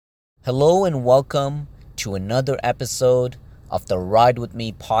Hello and welcome to another episode of the Ride With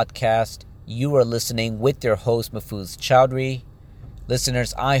Me podcast. You are listening with your host, Mahfouz Chowdhury.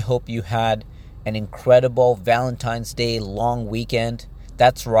 Listeners, I hope you had an incredible Valentine's Day long weekend.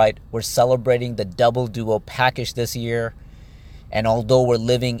 That's right, we're celebrating the Double Duo package this year. And although we're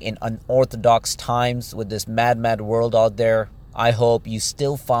living in unorthodox times with this mad world out there, I hope you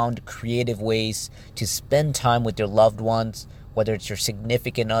still found creative ways to spend time with your loved ones, whether it's your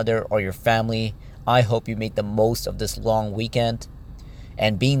significant other or your family. I hope you made the most of this long weekend.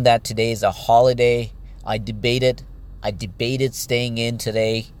 And being that today is a holiday, I debated staying in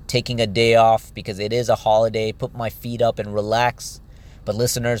today, taking a day off because it is a holiday, put my feet up and relax. But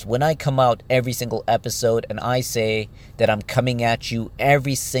listeners, when I come out every single episode and I say that I'm coming at you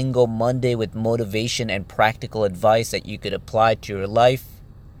every single Monday with motivation and practical advice that you could apply to your life,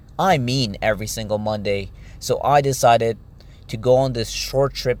 I mean every single Monday. So I decided to go on this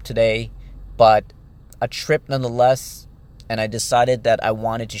short trip today, but a trip nonetheless, and I decided that I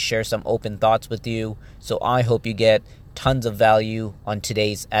wanted to share some open thoughts with you, so I hope you get tons of value on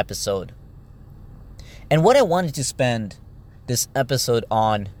today's episode. And what I wanted to spend this episode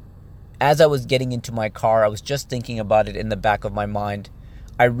on, as I was getting into my car, I was just thinking about it in the back of my mind.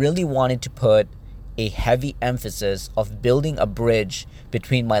 I really wanted to put a heavy emphasis of building a bridge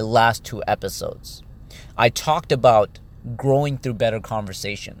between my last two episodes. I talked about growing through better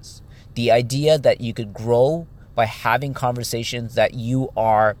conversations. The idea that you could grow by having conversations that you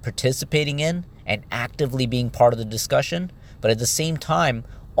are participating in and actively being part of the discussion, but at the same time,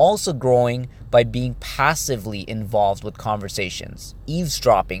 also growing by being passively involved with conversations,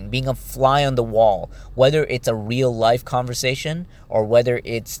 eavesdropping, being a fly on the wall, whether it's a real life conversation or whether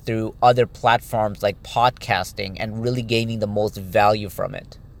it's through other platforms like podcasting and really gaining the most value from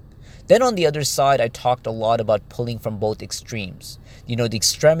it. Then on the other side, I talked a lot about pulling from both extremes. The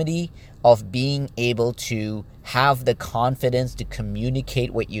extremity of being able to have the confidence to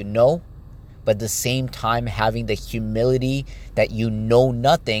communicate what you know, but at the same time having the humility that you know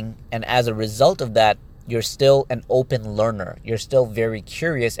nothing, and as a result of that, you're still an open learner. You're still very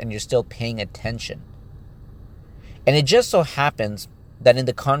curious and you're still paying attention. And it just so happens that in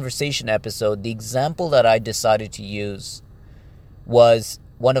the conversation episode, the example that I decided to use was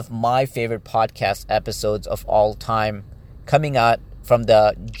one of my favorite podcast episodes of all time, coming out from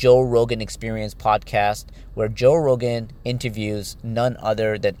the Joe Rogan Experience podcast, where Joe Rogan interviews none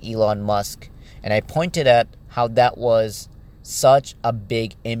other than Elon Musk. And I pointed at how that was such a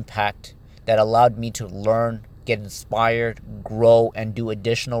big impact that allowed me to learn, get inspired, grow, and do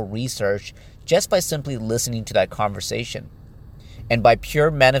additional research just by simply listening to that conversation. And by pure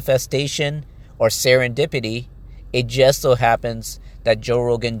manifestation or serendipity, it just so happens that Joe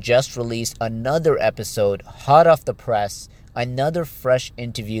Rogan just released another episode, hot off the press, another fresh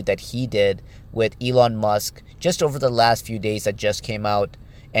interview that he did with Elon Musk just over the last few days that just came out.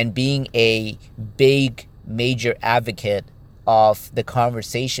 And being a big, major advocate of the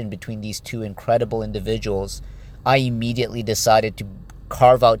conversation between these two incredible individuals, I immediately decided to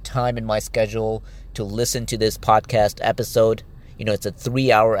carve out time in my schedule to listen to this podcast episode. It's a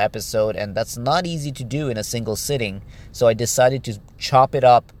 3-hour episode, and that's not easy to do in a single sitting. So I decided to chop it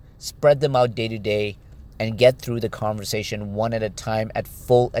up, spread them out day to day, and get through the conversation one at a time at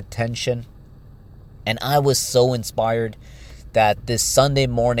full attention. And I was so inspired that this Sunday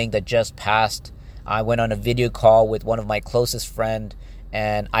morning that just passed, I went on a video call with one of my closest friends,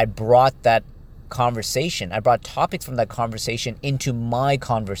 and I brought that conversation, I brought topics from that conversation into my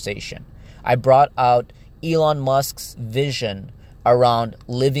conversation. I brought out Elon Musk's vision around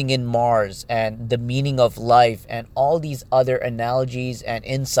living in Mars and the meaning of life and all these other analogies and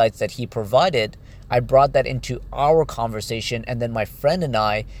insights that he provided. I brought that into our conversation, and then my friend and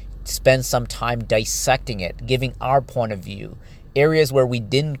I spend some time dissecting it, giving our point of view, areas where we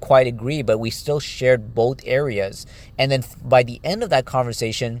didn't quite agree, but we still shared both areas. And then by the end of that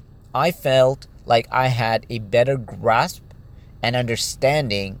conversation, I felt like I had a better grasp and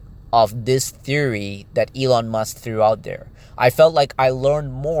understanding of this theory that Elon Musk threw out there. I felt like I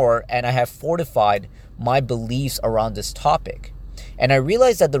learned more and I have fortified my beliefs around this topic. And I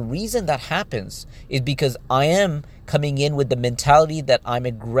realized that the reason that happens is because I am coming in with the mentality that I'm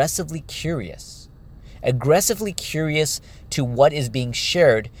aggressively curious to what is being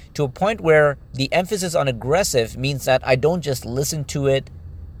shared, to a point where the emphasis on aggressive means that I don't just listen to it,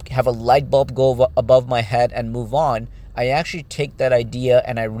 have a light bulb go above my head and move on. I actually take that idea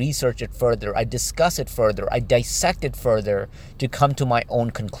and I research it further, I discuss it further, I dissect it further to come to my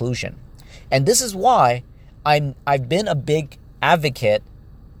own conclusion. And this is why I've been a big advocate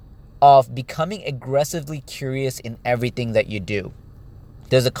of becoming aggressively curious in everything that you do.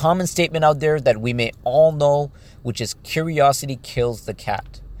 There's a common statement out there that we may all know, which is curiosity kills the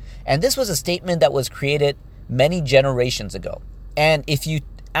cat. And this was a statement that was created many generations ago. And if you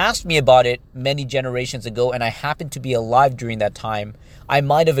asked me about it many generations ago and I happened to be alive during that time, I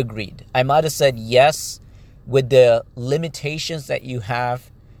might have agreed. I might have said yes, with the limitations that you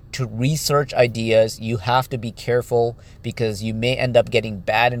have to research ideas, you have to be careful because you may end up getting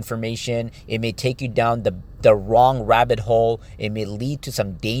bad information. It may take you down the wrong rabbit hole. It may lead to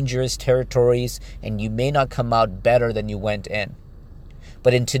some dangerous territories, and you may not come out better than you went in.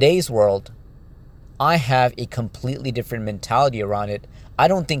 But in today's world, I have a completely different mentality around it. I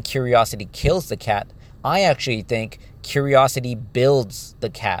don't think curiosity kills the cat. I actually think curiosity builds the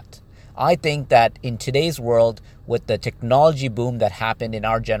cat. I think that in today's world, with the technology boom that happened in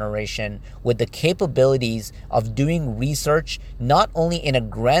our generation, with the capabilities of doing research, not only in a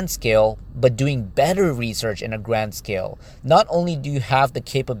grand scale, but doing better research in a grand scale. Not only do you have the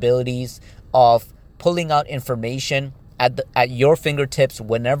capabilities of pulling out information at your fingertips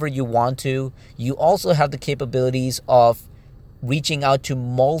whenever you want to, you also have the capabilities of reaching out to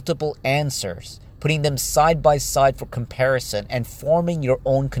multiple answers, putting them side by side for comparison and forming your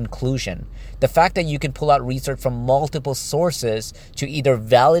own conclusion. The fact that you can pull out research from multiple sources to either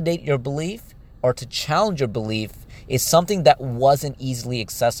validate your belief or to challenge your belief is something that wasn't easily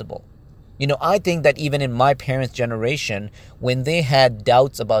accessible. I think that even in my parents' generation, when they had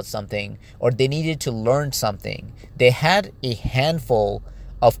doubts about something or they needed to learn something, they had a handful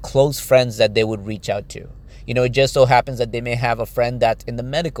of close friends that they would reach out to. It just so happens that they may have a friend that's in the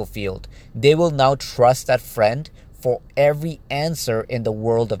medical field. They will now trust that friend for every answer in the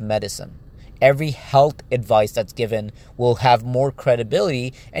world of medicine. Every health advice that's given will have more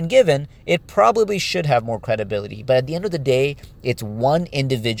credibility, and given, it probably should have more credibility. But at the end of the day, it's one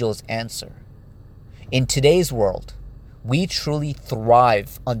individual's answer. In today's world, we truly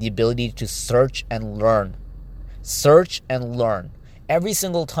thrive on the ability to search and learn. Search and learn. Every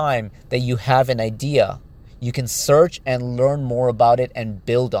single time that you have an idea, you can search and learn more about it and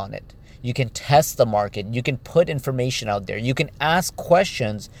build on it. You can test the market. You can put information out there. You can ask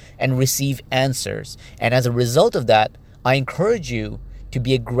questions and receive answers. And as a result of that, I encourage you to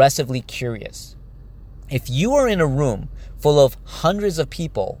be aggressively curious. If you are in a room full of hundreds of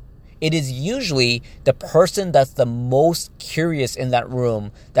people, it is usually the person that's the most curious in that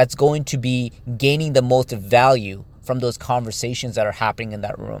room that's going to be gaining the most value from those conversations that are happening in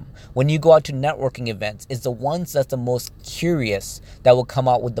that room. When you go out to networking events, it's the ones that's the most curious that will come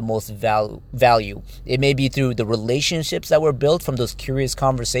out with the most value. It may be through the relationships that were built from those curious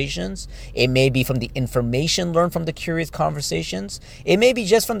conversations. It may be from the information learned from the curious conversations. It may be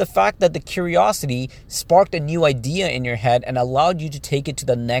just from the fact that the curiosity sparked a new idea in your head and allowed you to take it to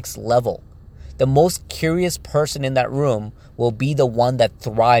the next level. The most curious person in that room will be the one that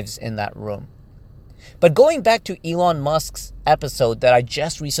thrives in that room. But going back to Elon Musk's episode that I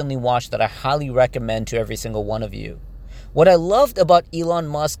just recently watched that I highly recommend to every single one of you, what I loved about Elon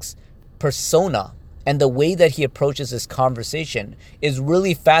Musk's persona and the way that he approaches this conversation is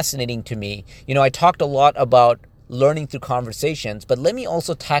really fascinating to me. I talked a lot about learning through conversations, but let me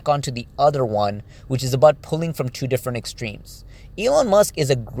also tack on to the other one, which is about pulling from two different extremes. Elon Musk is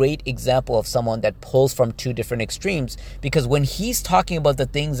a great example of someone that pulls from two different extremes because when he's talking about the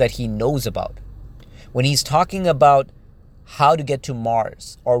things that he knows about, when he's talking about how to get to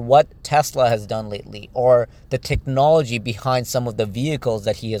Mars or what Tesla has done lately or the technology behind some of the vehicles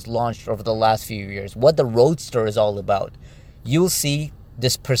that he has launched over the last few years, what the Roadster is all about, you'll see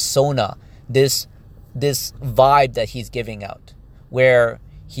this persona, this vibe that he's giving out where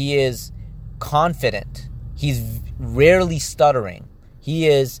he is confident, he's rarely stuttering, he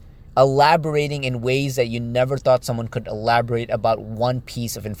is elaborating in ways that you never thought someone could elaborate about one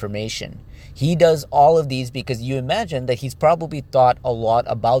piece of information. He does all of these because you imagine that he's probably thought a lot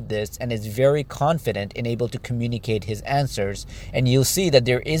about this and is very confident and able to communicate his answers. And you'll see that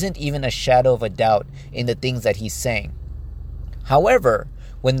there isn't even a shadow of a doubt in the things that he's saying. However,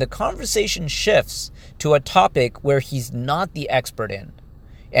 when the conversation shifts to a topic where he's not the expert in,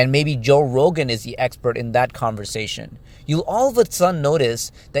 and maybe Joe Rogan is the expert in that conversation, you'll all of a sudden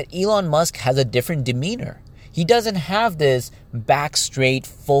notice that Elon Musk has a different demeanor. He doesn't have this back straight,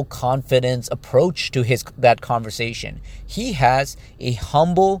 full confidence approach to that conversation. He has a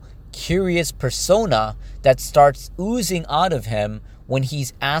humble, curious persona that starts oozing out of him when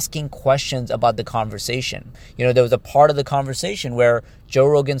he's asking questions about the conversation. There was a part of the conversation where Joe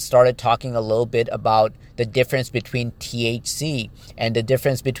Rogan started talking a little bit about the difference between THC and the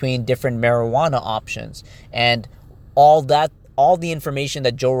difference between different marijuana options and all the information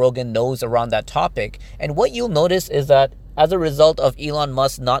that Joe Rogan knows around that topic. And what you'll notice is that As a result of Elon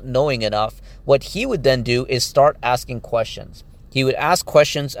Musk not knowing enough, what he would then do is start asking questions. He would ask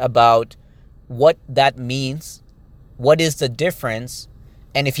questions about what that means, what is the difference,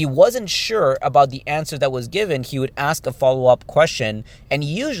 and if he wasn't sure about the answer that was given, he would ask a follow-up question, and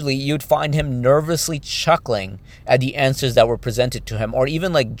usually you'd find him nervously chuckling at the answers that were presented to him, or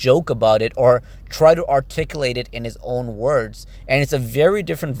even like joke about it or try to articulate it in his own words. And it's a very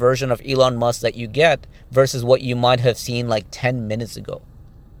different version of Elon Musk that you get versus what you might have seen like 10 minutes ago.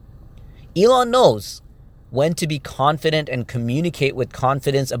 Elon knows when to be confident and communicate with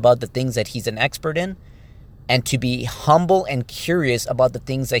confidence about the things that he's an expert in, and to be humble and curious about the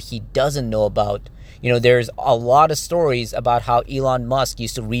things that he doesn't know about. There's a lot of stories about how Elon Musk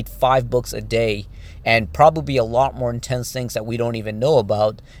used to read 5 books a day, and probably a lot more intense things that we don't even know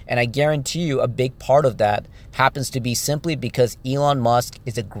about. And I guarantee you a big part of that happens to be simply because Elon Musk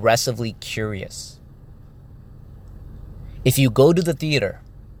is aggressively curious. If you go to the theater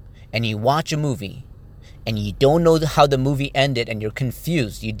and you watch a movie and you don't know how the movie ended and you're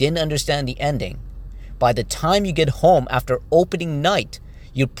confused, you didn't understand the ending, by the time you get home after opening night,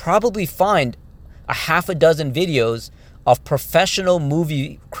 you'll probably find a half a dozen videos of professional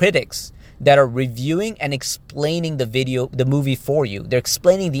movie critics that are reviewing and explaining the movie for you. They're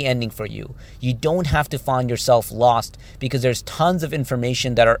explaining the ending for you. You don't have to find yourself lost because there's tons of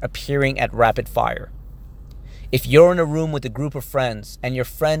information that are appearing at rapid fire. If you're in a room with a group of friends and your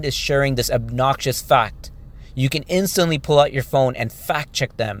friend is sharing this obnoxious fact, you can instantly pull out your phone and fact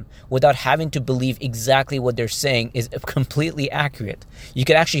check them without having to believe exactly what they're saying is completely accurate. You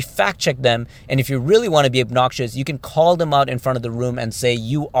can actually fact check them, and if you really want to be obnoxious, you can call them out in front of the room and say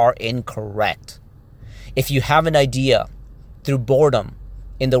you are incorrect. If you have an idea through boredom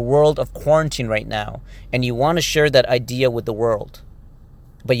in the world of quarantine right now, and you want to share that idea with the world,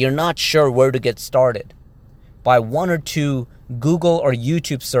 but you're not sure where to get started, by 1 or 2 Google or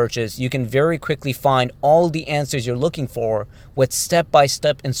YouTube searches, you can very quickly find all the answers you're looking for with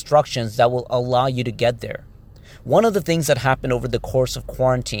step-by-step instructions that will allow you to get there. One of the things that happened over the course of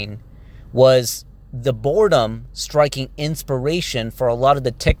quarantine was the boredom striking inspiration for a lot of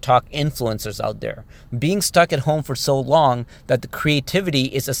the TikTok influencers out there. Being stuck at home for so long that the creativity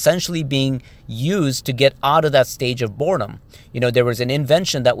is essentially being used to get out of that stage of boredom. There was an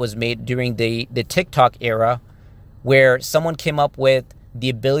invention that was made during the TikTok era where someone came up with the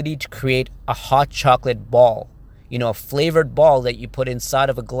ability to create a hot chocolate ball, a flavored ball that you put inside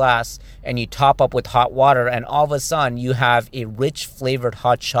of a glass and you top up with hot water, and all of a sudden you have a rich flavored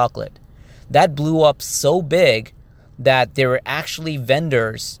hot chocolate. That blew up so big that there were actually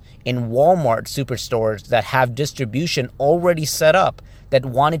vendors in Walmart superstores that have distribution already set up that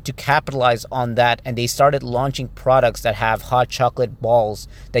wanted to capitalize on that, and they started launching products that have hot chocolate balls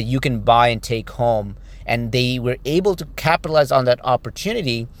that you can buy and take home. And they were able to capitalize on that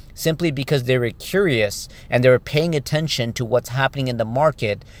opportunity simply because they were curious and they were paying attention to what's happening in the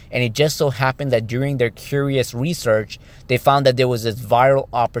market. And it just so happened that during their curious research, they found that there was this viral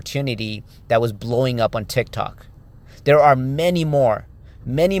opportunity that was blowing up on TikTok. There are many more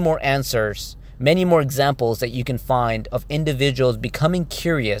answers, many more examples that you can find of individuals becoming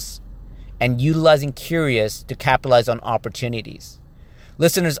curious and utilizing curious to capitalize on opportunities.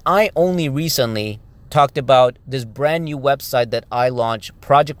 Listeners, I only recently talked about this brand new website that I launched,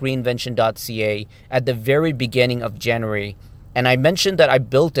 projectreinvention.ca, at the very beginning of January. And I mentioned that I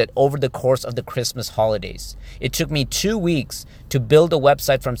built it over the course of the Christmas holidays. It took me 2 weeks to build a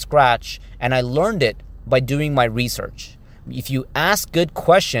website from scratch, and I learned it by doing my research. If you ask good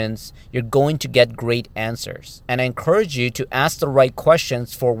questions, you're going to get great answers. And I encourage you to ask the right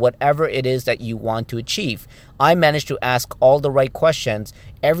questions for whatever it is that you want to achieve. I managed to ask all the right questions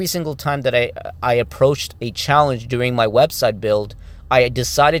every single time that I approached a challenge during my website build. I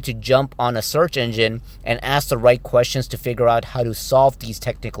decided to jump on a search engine and ask the right questions to figure out how to solve these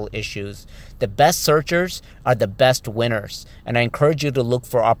technical issues. The best searchers are the best winners, and I encourage you to look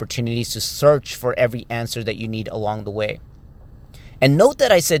for opportunities to search for every answer that you need along the way. And note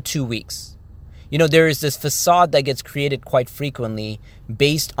that I said 2 weeks. There is this facade that gets created quite frequently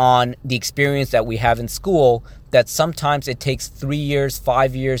based on the experience that we have in school, that sometimes it takes 3 years,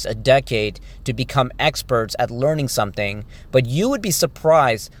 5 years, a decade to become experts at learning something. But you would be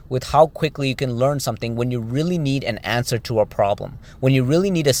surprised with how quickly you can learn something when you really need an answer to a problem. When you really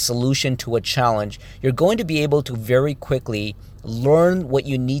need a solution to a challenge, you're going to be able to very quickly learn what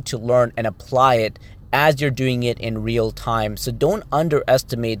you need to learn and apply it as you're doing it in real time. So don't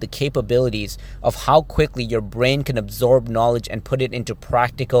underestimate the capabilities of how quickly your brain can absorb knowledge and put it into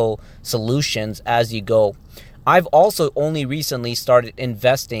practical solutions as you go. I've also only recently started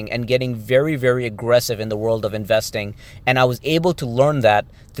investing and getting very, very aggressive in the world of investing. And I was able to learn that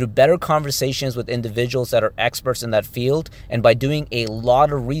through better conversations with individuals that are experts in that field, and by doing a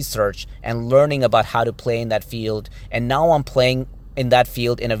lot of research and learning about how to play in that field. And now I'm playing in that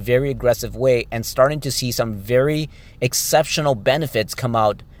field in a very aggressive way and starting to see some very exceptional benefits come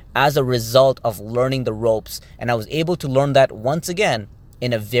out as a result of learning the ropes. And I was able to learn that once again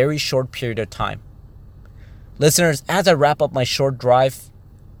in a very short period of time. Listeners, as I wrap up my short drive,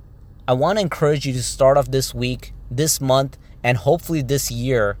 I want to encourage you to start off this week, this month, and hopefully this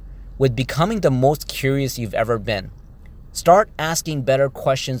year with becoming the most curious you've ever been. Start asking better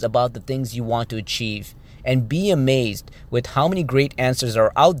questions about the things you want to achieve, and be amazed with how many great answers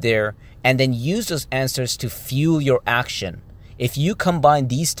are out there, and then use those answers to fuel your action. If you combine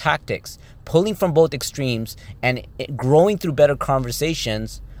these tactics, pulling from both extremes and growing through better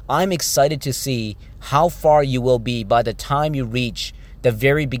conversations, I'm excited to see how far you will be by the time you reach the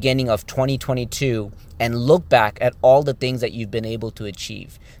very beginning of 2022 and look back at all the things that you've been able to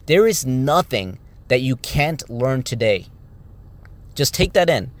achieve. There is nothing that you can't learn today. Just take that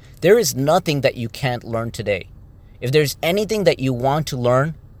in. There is nothing that you can't learn today. If there's anything that you want to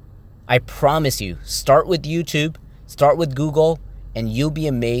learn, I promise you, start with YouTube, start with Google, and you'll be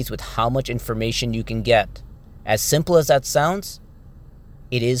amazed with how much information you can get. As simple as that sounds,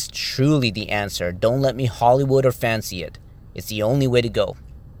 it is truly the answer. Don't let me Hollywood or fancy it. It's the only way to go.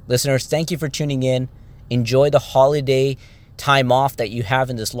 Listeners, thank you for tuning in. Enjoy the holiday time off that you have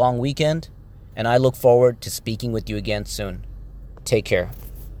in this long weekend, and I look forward to speaking with you again soon. Take care.